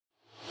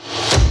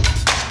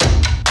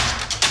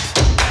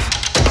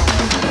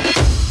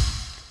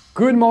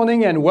Good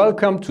morning and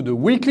welcome to the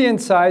Weekly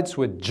Insights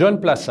with John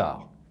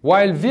Plassard.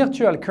 While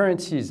virtual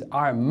currencies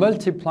are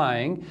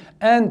multiplying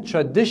and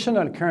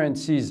traditional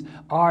currencies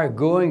are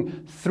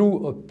going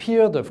through a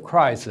period of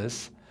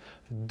crisis,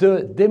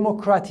 the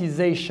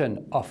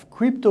democratization of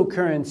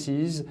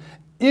cryptocurrencies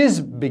is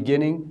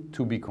beginning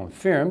to be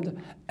confirmed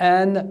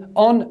and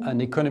on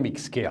an economic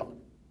scale.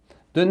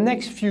 The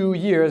next few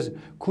years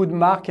could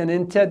mark an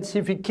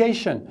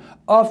intensification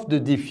of the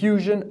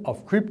diffusion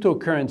of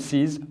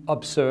cryptocurrencies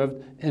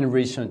observed in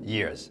recent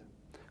years.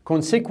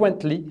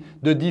 Consequently,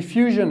 the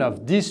diffusion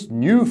of this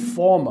new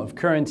form of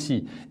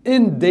currency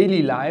in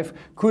daily life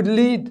could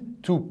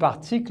lead to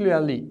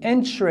particularly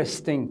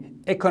interesting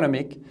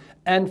economic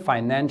and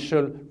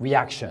financial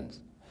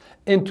reactions.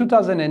 In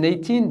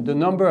 2018, the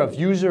number of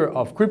users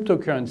of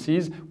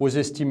cryptocurrencies was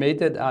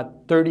estimated at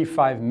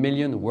 35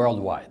 million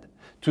worldwide.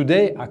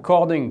 Today,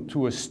 according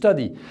to a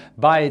study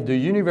by the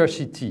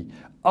University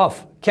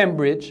of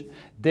Cambridge,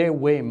 there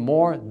were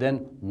more than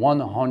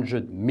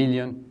 100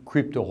 million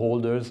crypto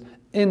holders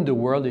in the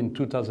world in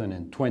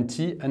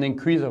 2020, an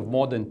increase of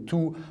more than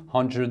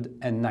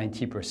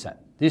 290%.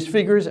 These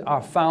figures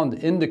are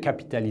found in the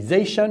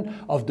capitalization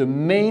of the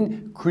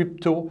main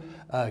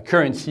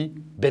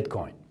cryptocurrency,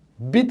 Bitcoin.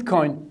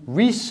 Bitcoin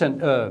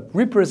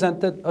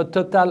represented a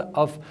total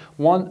of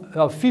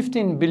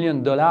 $15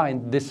 billion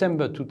in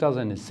December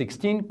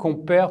 2016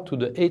 compared to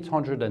the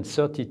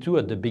 832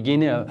 at the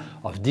beginning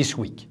of this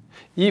week.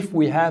 If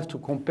we have to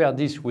compare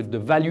this with the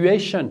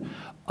valuation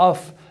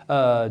of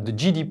the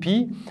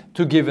GDP,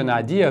 to give an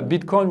idea,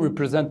 Bitcoin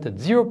represented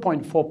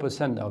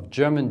 0.4% of the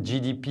German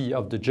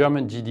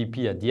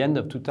GDP at the end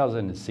of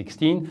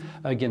 2016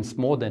 against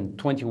more than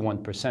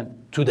 21%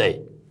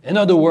 today. In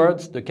other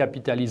words, the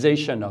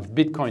capitalization of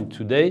Bitcoin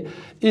today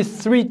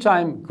is 3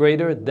 times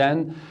greater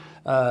than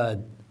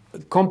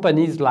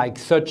companies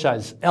such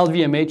as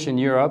LVMH in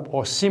Europe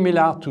or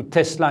similar to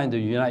Tesla in the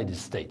United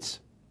States.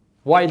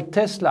 While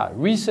Tesla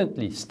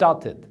recently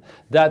started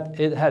that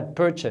it had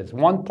purchased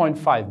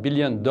 $1.5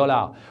 billion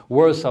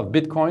worth of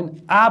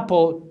Bitcoin,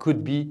 Apple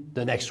could be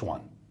the next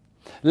one.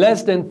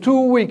 Less than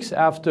 2 weeks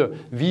after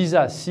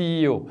Visa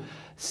CEO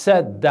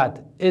said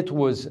that it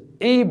was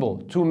able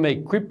to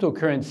make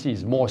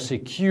cryptocurrencies more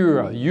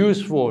secure,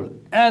 useful,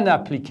 and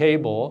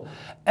applicable,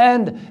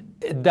 and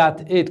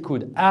that it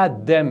could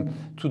add them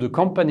to the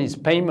company's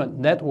payment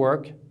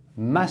network,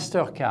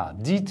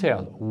 MasterCard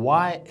detailed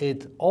why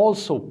it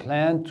also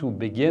planned to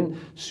begin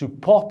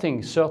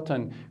supporting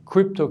certain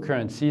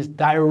cryptocurrencies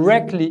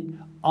directly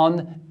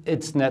on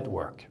its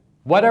network.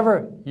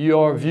 Whatever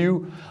your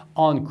view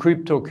on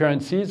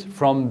cryptocurrencies,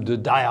 from the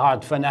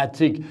die-hard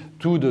fanatic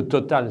to the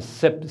total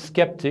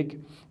skeptic,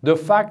 the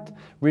fact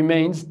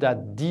remains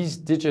that these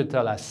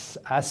digital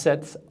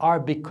assets are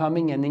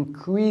becoming an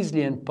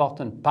increasingly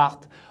important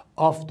part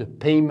of the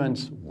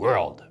payments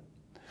world.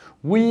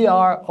 We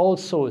are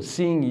also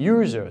seeing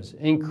users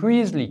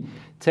increasingly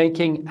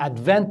taking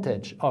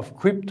advantage of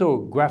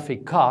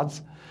cryptographic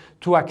cards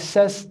to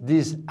access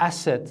these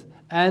assets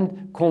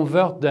and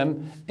convert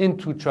them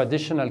into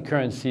traditional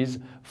currencies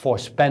for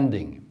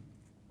spending.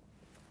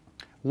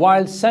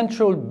 While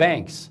central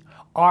banks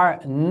are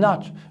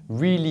not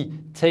really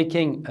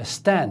taking a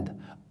stand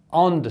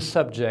on the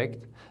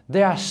subject,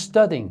 they are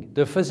studying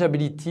the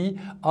feasibility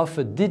of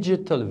a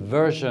digital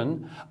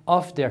version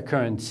of their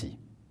currency.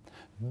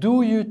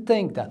 Do you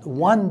think that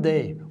one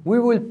day we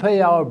will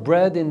pay our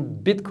bread in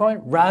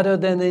Bitcoin rather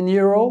than in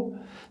euro?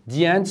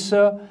 The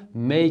answer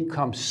may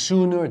come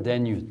sooner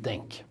than you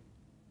think.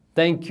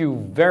 Thank you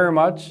very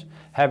much.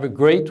 Have a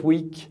great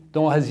week.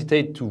 Don't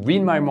hesitate to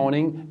read my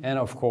morning and,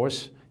 of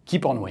course,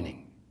 keep on winning.